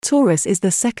Taurus is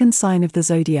the second sign of the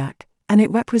zodiac, and it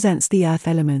represents the earth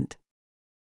element.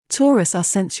 Taurus are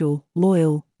sensual,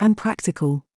 loyal, and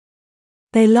practical.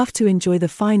 They love to enjoy the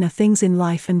finer things in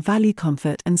life and value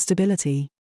comfort and stability.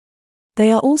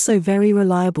 They are also very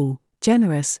reliable,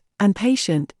 generous, and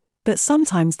patient, but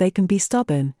sometimes they can be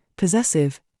stubborn,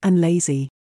 possessive, and lazy.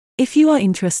 If you are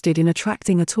interested in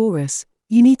attracting a Taurus,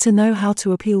 you need to know how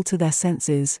to appeal to their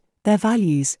senses, their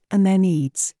values, and their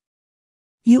needs.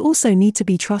 You also need to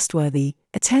be trustworthy,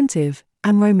 attentive,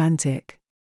 and romantic.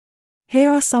 Here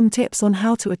are some tips on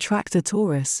how to attract a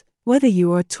Taurus, whether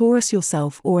you are a Taurus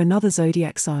yourself or another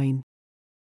zodiac sign.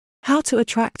 How to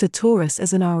attract a Taurus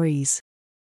as an Aries.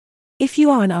 If you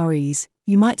are an Aries,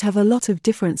 you might have a lot of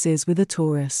differences with a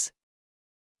Taurus.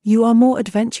 You are more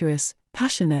adventurous,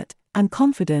 passionate, and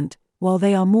confident, while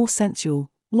they are more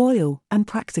sensual, loyal, and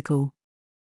practical.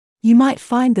 You might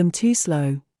find them too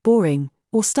slow, boring,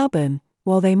 or stubborn,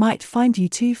 while they might find you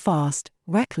too fast,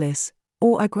 reckless,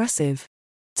 or aggressive.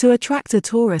 To attract a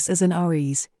Taurus as an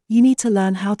Aries, you need to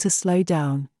learn how to slow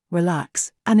down,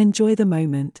 relax, and enjoy the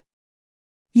moment.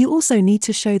 You also need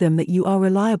to show them that you are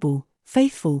reliable,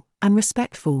 faithful, and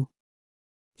respectful.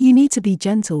 You need to be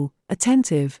gentle,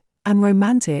 attentive, and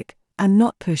romantic, and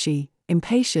not pushy,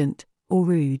 impatient, or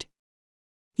rude.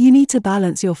 You need to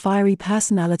balance your fiery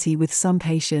personality with some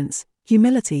patience,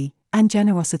 humility, and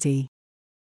generosity.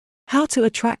 How to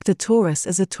attract a Taurus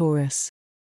as a Taurus.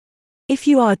 If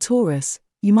you are a Taurus,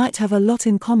 you might have a lot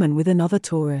in common with another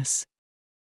Taurus.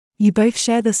 You both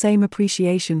share the same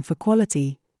appreciation for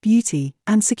quality, beauty,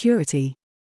 and security.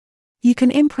 You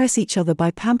can impress each other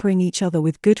by pampering each other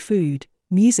with good food,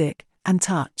 music, and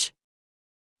touch.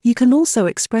 You can also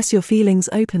express your feelings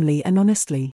openly and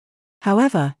honestly.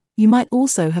 However, you might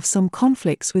also have some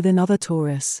conflicts with another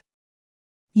Taurus.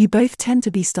 You both tend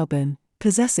to be stubborn,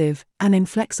 possessive, and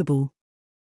inflexible.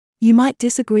 You might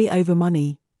disagree over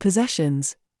money,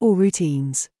 possessions, or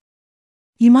routines.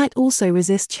 You might also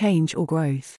resist change or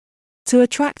growth. To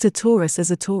attract a Taurus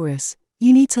as a Taurus,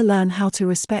 you need to learn how to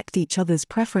respect each other's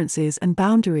preferences and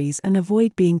boundaries and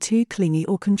avoid being too clingy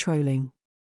or controlling.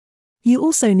 You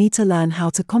also need to learn how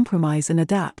to compromise and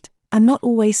adapt, and not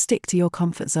always stick to your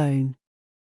comfort zone.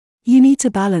 You need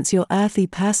to balance your earthy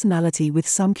personality with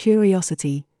some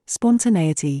curiosity,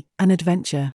 spontaneity, and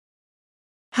adventure.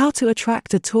 How to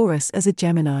attract a Taurus as a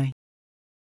Gemini.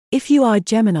 If you are a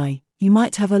Gemini, you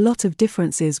might have a lot of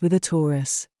differences with a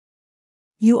Taurus.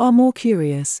 You are more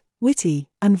curious, witty,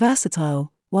 and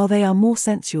versatile, while they are more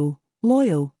sensual,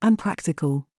 loyal, and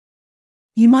practical.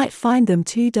 You might find them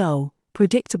too dull,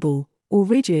 predictable, or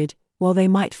rigid, while they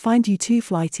might find you too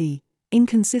flighty,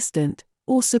 inconsistent,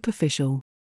 or superficial.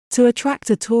 To attract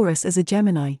a Taurus as a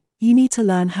Gemini, you need to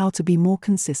learn how to be more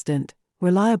consistent,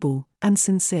 reliable, and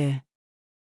sincere.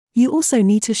 You also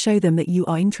need to show them that you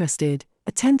are interested,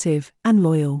 attentive, and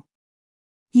loyal.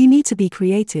 You need to be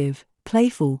creative,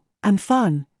 playful, and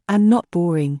fun, and not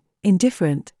boring,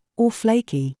 indifferent, or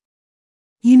flaky.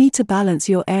 You need to balance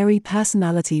your airy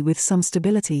personality with some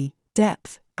stability,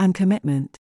 depth, and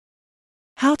commitment.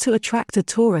 How to attract a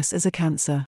Taurus as a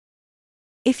Cancer.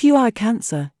 If you are a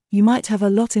Cancer, you might have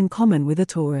a lot in common with a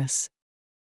Taurus.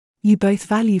 You both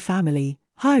value family,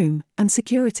 home, and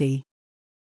security.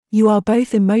 You are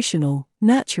both emotional,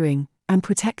 nurturing, and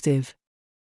protective.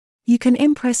 You can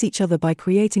impress each other by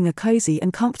creating a cozy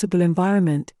and comfortable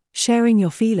environment, sharing your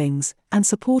feelings, and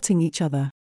supporting each other.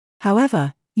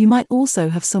 However, you might also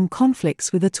have some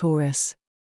conflicts with a Taurus.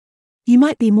 You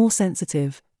might be more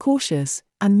sensitive, cautious,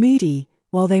 and moody,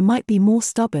 while they might be more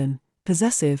stubborn,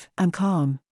 possessive, and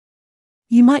calm.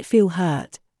 You might feel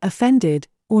hurt, offended,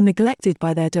 or neglected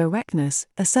by their directness,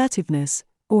 assertiveness,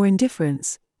 or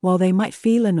indifference, while they might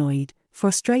feel annoyed,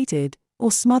 frustrated,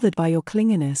 or smothered by your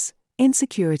clinginess,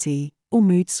 insecurity, or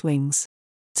mood swings.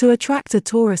 To attract a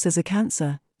Taurus as a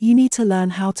Cancer, you need to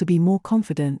learn how to be more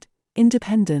confident,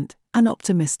 independent, and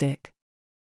optimistic.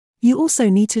 You also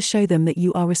need to show them that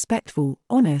you are respectful,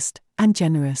 honest, and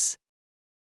generous.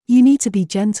 You need to be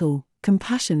gentle,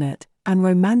 compassionate, and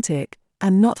romantic,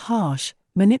 and not harsh,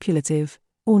 manipulative,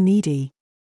 or needy.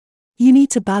 You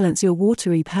need to balance your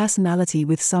watery personality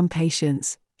with some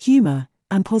patience, humor,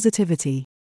 and positivity.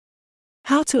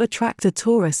 How to attract a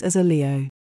Taurus as a Leo.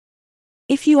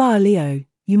 If you are a Leo,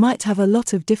 you might have a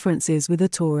lot of differences with a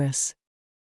Taurus.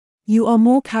 You are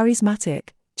more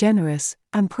charismatic, generous,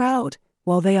 and proud,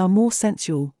 while they are more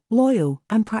sensual, loyal,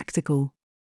 and practical.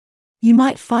 You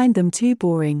might find them too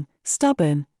boring,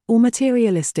 stubborn, or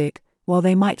materialistic, while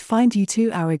they might find you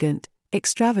too arrogant,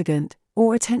 extravagant,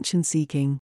 or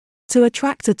attention-seeking. To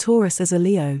attract a Taurus as a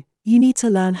Leo, you need to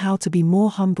learn how to be more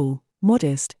humble,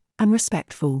 modest, and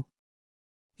respectful.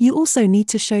 You also need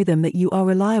to show them that you are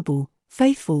reliable,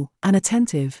 faithful, and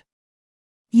attentive.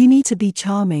 You need to be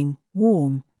charming,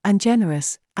 warm, and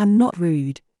generous, and not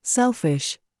rude,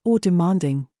 selfish, or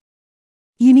demanding.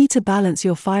 You need to balance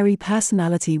your fiery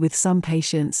personality with some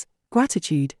patience,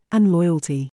 gratitude, and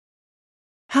loyalty.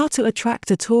 How to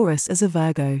attract a Taurus as a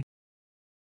Virgo.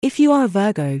 If you are a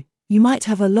Virgo, you might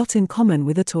have a lot in common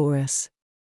with a Taurus.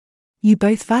 You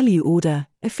both value order,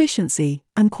 efficiency,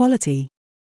 and quality.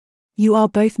 You are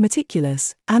both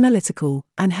meticulous, analytical,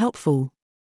 and helpful.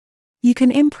 You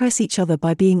can impress each other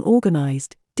by being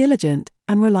organized, diligent,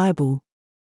 and reliable.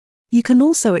 You can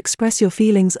also express your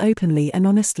feelings openly and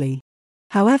honestly.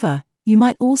 However, you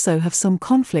might also have some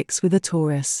conflicts with a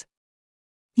Taurus.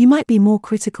 You might be more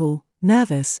critical,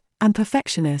 nervous, and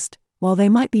perfectionist, while they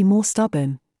might be more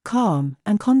stubborn, calm,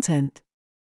 and content.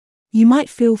 You might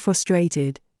feel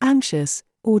frustrated, anxious,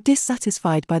 or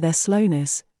dissatisfied by their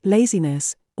slowness,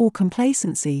 laziness, or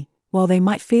complacency, while they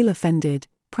might feel offended,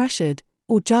 pressured,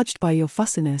 or judged by your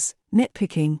fussiness,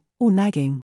 nitpicking, or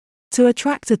nagging. To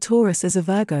attract a Taurus as a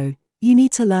Virgo, you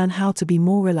need to learn how to be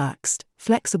more relaxed,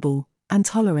 flexible, and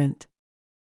tolerant.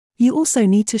 You also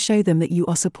need to show them that you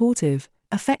are supportive,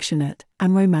 affectionate,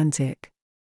 and romantic.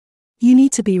 You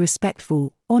need to be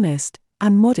respectful, honest,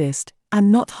 and modest,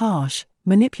 and not harsh,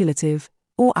 manipulative,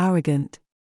 or arrogant.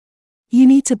 You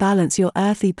need to balance your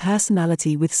earthy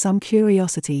personality with some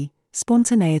curiosity,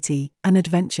 spontaneity, and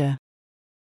adventure.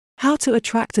 How to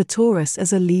attract a Taurus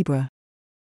as a Libra.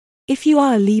 If you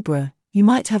are a Libra, you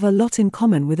might have a lot in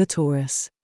common with a Taurus.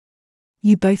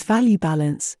 You both value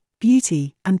balance,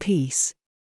 beauty, and peace.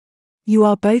 You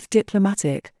are both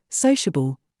diplomatic,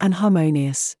 sociable, and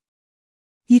harmonious.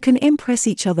 You can impress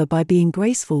each other by being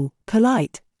graceful,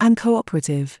 polite, and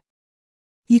cooperative.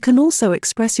 You can also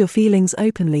express your feelings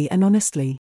openly and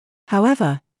honestly.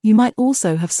 However, you might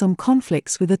also have some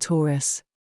conflicts with a Taurus.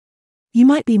 You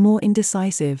might be more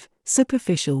indecisive,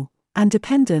 superficial, and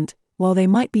dependent, while they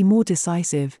might be more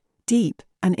decisive, deep,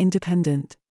 and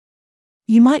independent.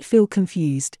 You might feel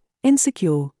confused,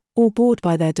 insecure, or bored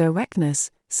by their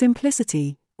directness,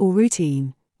 simplicity, or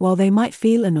routine, while they might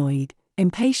feel annoyed,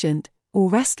 impatient, or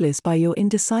restless by your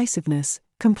indecisiveness,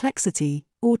 complexity,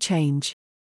 or change.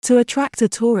 To attract a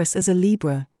Taurus as a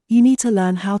Libra, you need to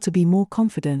learn how to be more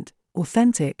confident,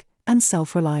 authentic, and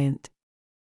self-reliant.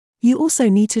 You also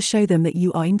need to show them that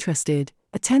you are interested,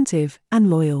 attentive,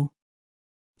 and loyal.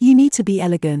 You need to be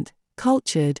elegant,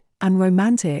 cultured, and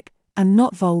romantic, and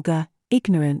not vulgar,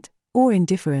 ignorant, or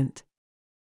indifferent.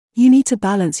 You need to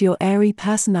balance your airy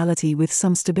personality with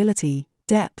some stability,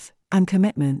 depth, and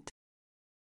commitment.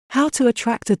 How to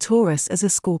attract a Taurus as a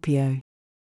Scorpio.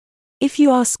 If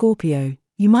you are Scorpio,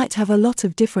 you might have a lot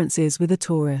of differences with a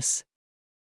Taurus.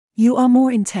 You are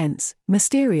more intense,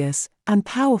 mysterious, and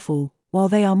powerful, while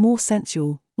they are more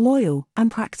sensual, loyal, and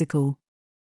practical.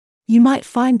 You might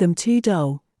find them too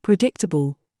dull,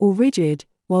 predictable, or rigid,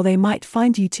 while they might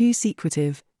find you too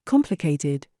secretive,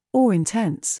 complicated, or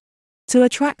intense. To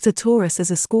attract a Taurus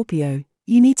as a Scorpio,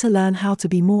 you need to learn how to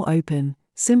be more open,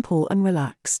 simple, and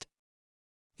relaxed.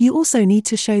 You also need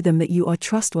to show them that you are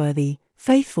trustworthy,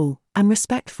 faithful, and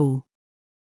respectful.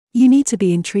 You need to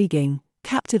be intriguing,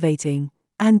 captivating,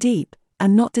 and deep,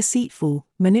 and not deceitful,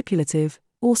 manipulative,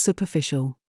 or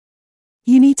superficial.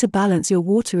 You need to balance your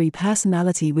watery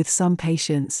personality with some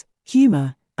patience,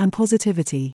 humor, and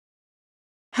positivity.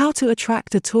 How to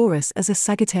attract a Taurus as a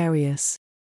Sagittarius.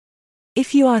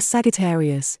 If you are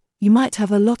Sagittarius, you might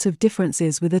have a lot of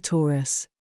differences with a Taurus.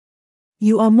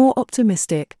 You are more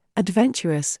optimistic,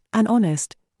 adventurous, and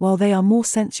honest, while they are more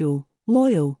sensual,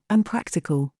 loyal, and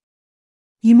practical.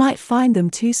 You might find them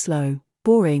too slow,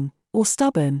 boring, or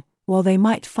stubborn, while they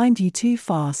might find you too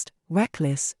fast,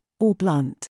 reckless, or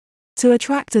blunt. To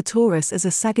attract a Taurus as a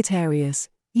Sagittarius,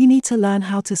 you need to learn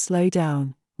how to slow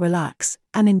down, relax,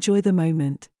 and enjoy the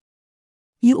moment.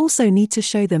 You also need to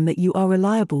show them that you are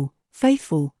reliable,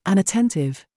 faithful, and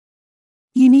attentive.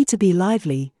 You need to be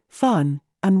lively, fun,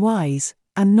 and wise,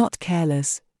 and not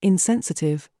careless,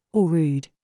 insensitive, or rude.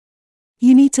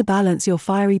 You need to balance your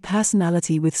fiery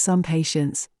personality with some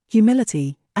patience,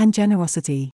 humility, and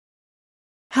generosity.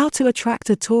 How to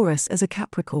attract a Taurus as a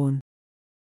Capricorn.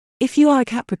 If you are a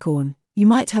Capricorn, you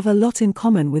might have a lot in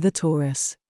common with a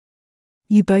Taurus.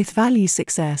 You both value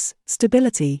success,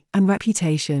 stability, and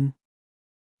reputation.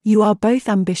 You are both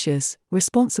ambitious,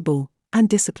 responsible, and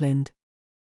disciplined.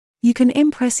 You can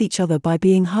impress each other by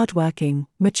being hardworking,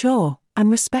 mature, and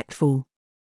respectful.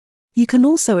 You can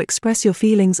also express your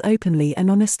feelings openly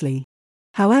and honestly.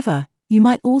 However, you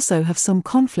might also have some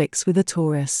conflicts with a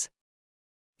Taurus.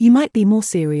 You might be more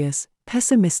serious,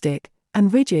 pessimistic,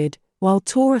 and rigid, while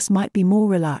Taurus might be more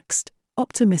relaxed,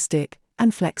 optimistic,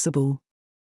 and flexible.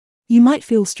 You might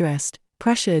feel stressed,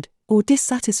 pressured, or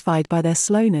dissatisfied by their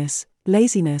slowness,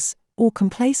 laziness, or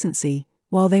complacency,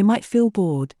 while they might feel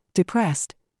bored,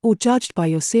 depressed, or judged by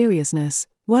your seriousness,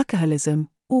 workaholism,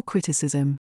 or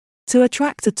criticism. To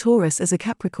attract a Taurus as a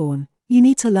Capricorn, you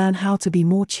need to learn how to be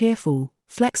more cheerful,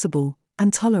 flexible,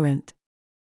 and tolerant.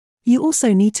 You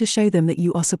also need to show them that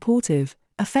you are supportive,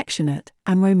 affectionate,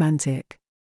 and romantic.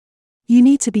 You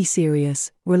need to be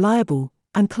serious, reliable,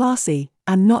 and classy,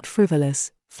 and not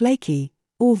frivolous, flaky,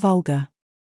 or vulgar.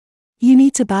 You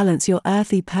need to balance your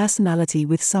earthy personality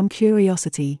with some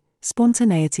curiosity,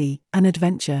 spontaneity, and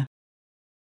adventure.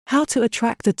 How to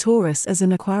attract a Taurus as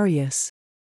an Aquarius.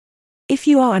 If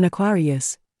you are an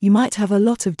Aquarius, you might have a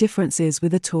lot of differences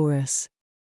with a Taurus.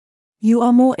 You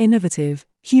are more innovative,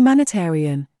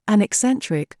 humanitarian, and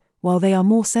eccentric, while they are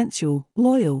more sensual,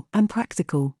 loyal, and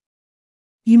practical.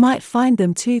 You might find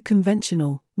them too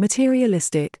conventional,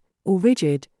 materialistic, or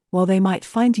rigid, while they might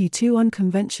find you too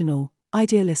unconventional,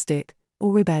 idealistic,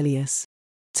 or rebellious.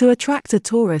 To attract a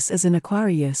Taurus as an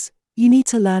Aquarius, you need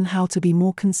to learn how to be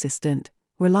more consistent,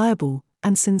 reliable,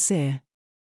 and sincere.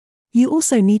 You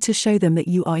also need to show them that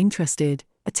you are interested,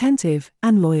 attentive,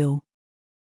 and loyal.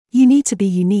 You need to be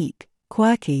unique,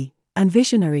 quirky, and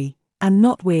visionary, and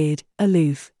not weird,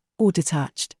 aloof, or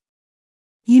detached.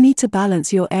 You need to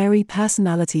balance your airy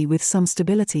personality with some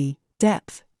stability,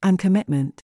 depth, and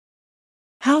commitment.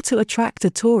 How to attract a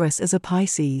Taurus as a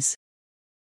Pisces.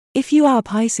 If you are a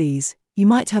Pisces, you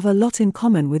might have a lot in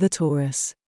common with a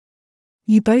Taurus.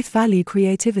 You both value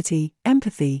creativity,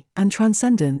 empathy, and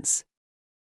transcendence.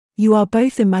 You are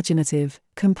both imaginative,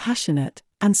 compassionate,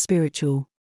 and spiritual.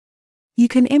 You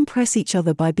can impress each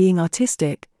other by being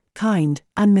artistic, kind,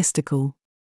 and mystical.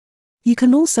 You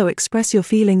can also express your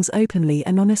feelings openly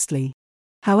and honestly.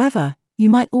 However, you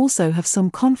might also have some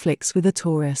conflicts with a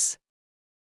Taurus.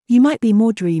 You might be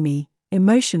more dreamy,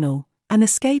 emotional, and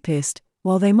escapist,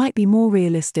 while they might be more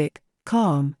realistic,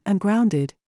 calm, and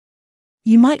grounded.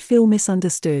 You might feel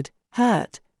misunderstood,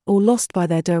 hurt, or lost by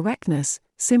their directness,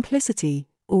 simplicity,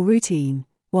 or routine,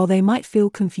 while they might feel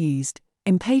confused,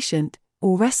 impatient,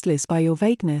 or restless by your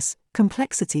vagueness,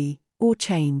 complexity, or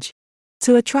change.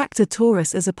 To attract a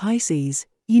Taurus as a Pisces,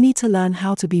 you need to learn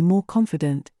how to be more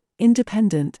confident,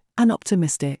 independent, and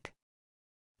optimistic.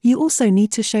 You also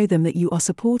need to show them that you are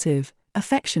supportive,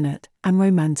 affectionate, and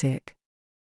romantic.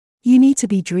 You need to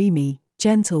be dreamy,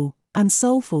 gentle, and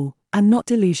soulful, and not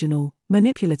delusional,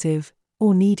 manipulative,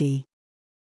 or needy.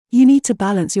 You need to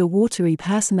balance your watery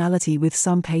personality with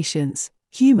some patience,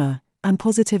 humor, and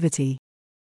positivity.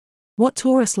 What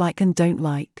Taurus like and don't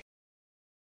like.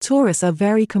 Taurus are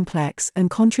very complex and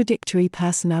contradictory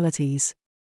personalities.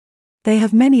 They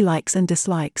have many likes and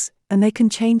dislikes, and they can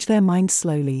change their mind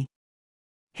slowly.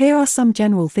 Here are some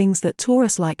general things that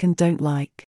Taurus like and don't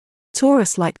like.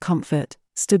 Taurus like comfort,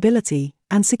 stability,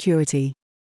 and security.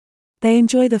 They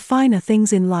enjoy the finer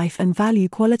things in life and value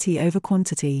quality over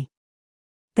quantity.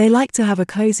 They like to have a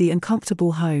cozy and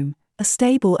comfortable home, a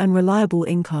stable and reliable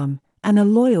income, and a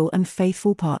loyal and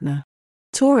faithful partner.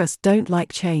 Taurus don't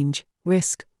like change,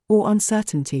 risk, or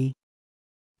uncertainty.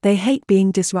 They hate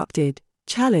being disrupted,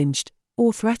 challenged,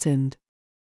 or threatened.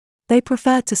 They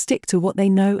prefer to stick to what they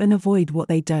know and avoid what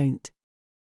they don't.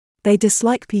 They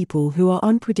dislike people who are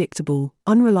unpredictable,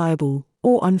 unreliable,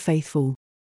 or unfaithful.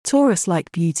 Taurus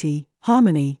like beauty,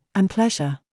 harmony, and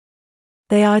pleasure.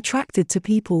 They are attracted to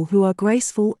people who are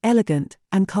graceful, elegant,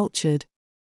 and cultured.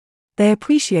 They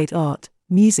appreciate art,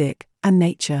 music, and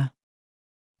nature.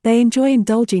 They enjoy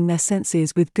indulging their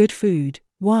senses with good food,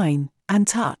 wine, and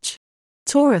touch.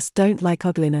 Taurus don't like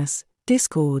ugliness,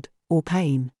 discord, or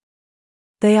pain.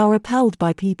 They are repelled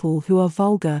by people who are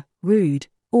vulgar, rude,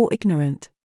 or ignorant.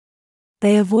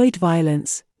 They avoid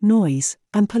violence, noise,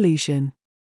 and pollution.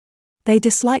 They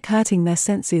dislike hurting their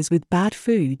senses with bad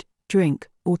food, drink,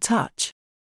 or touch.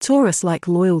 Taurus like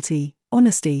loyalty,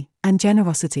 honesty, and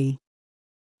generosity.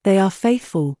 They are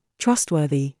faithful,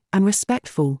 trustworthy, and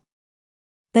respectful.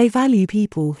 They value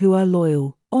people who are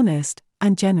loyal, honest,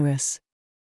 and generous.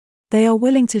 They are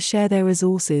willing to share their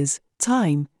resources,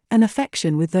 time, and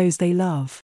affection with those they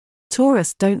love.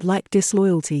 Taurus don't like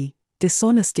disloyalty,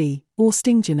 dishonesty, or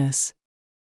stinginess.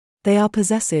 They are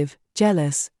possessive,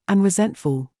 jealous, and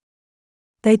resentful.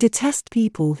 They detest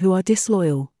people who are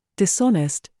disloyal,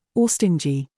 dishonest, or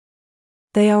stingy.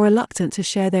 They are reluctant to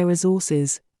share their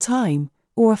resources, time,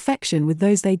 or affection with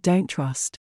those they don't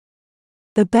trust.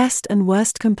 The best and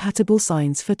worst compatible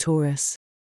signs for Taurus.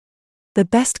 The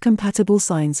best compatible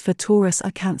signs for Taurus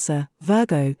are Cancer,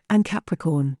 Virgo, and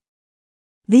Capricorn.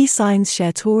 These signs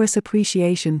share Taurus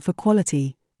appreciation for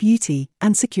quality, beauty,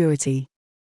 and security.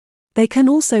 They can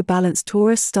also balance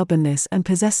Taurus' stubbornness and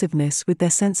possessiveness with their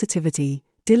sensitivity,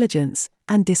 diligence,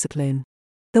 and discipline.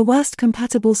 The worst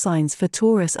compatible signs for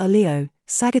Taurus are Leo,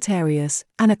 Sagittarius,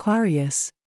 and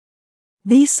Aquarius.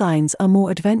 These signs are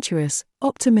more adventurous,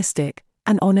 optimistic,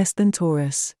 and honest than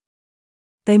Taurus.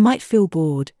 They might feel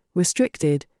bored,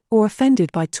 restricted, or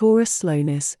offended by Taurus'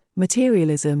 slowness,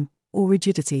 materialism, or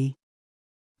rigidity.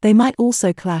 They might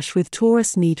also clash with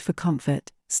Taurus' need for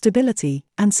comfort, stability,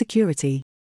 and security.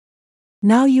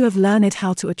 Now you have learned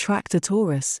how to attract a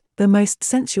Taurus, the most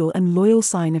sensual and loyal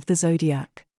sign of the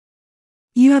zodiac.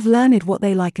 You have learned what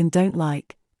they like and don't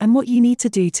like, and what you need to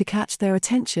do to catch their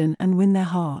attention and win their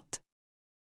heart.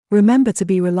 Remember to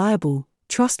be reliable,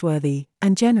 trustworthy,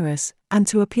 and generous, and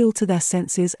to appeal to their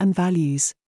senses and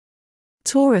values.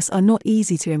 Taurus are not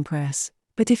easy to impress,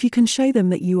 but if you can show them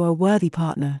that you are a worthy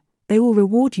partner, they will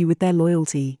reward you with their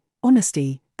loyalty,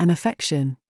 honesty, and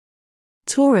affection.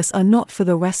 Taurus are not for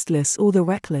the restless or the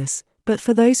reckless, but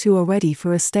for those who are ready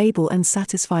for a stable and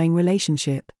satisfying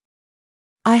relationship.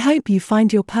 I hope you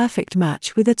find your perfect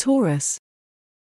match with a Taurus.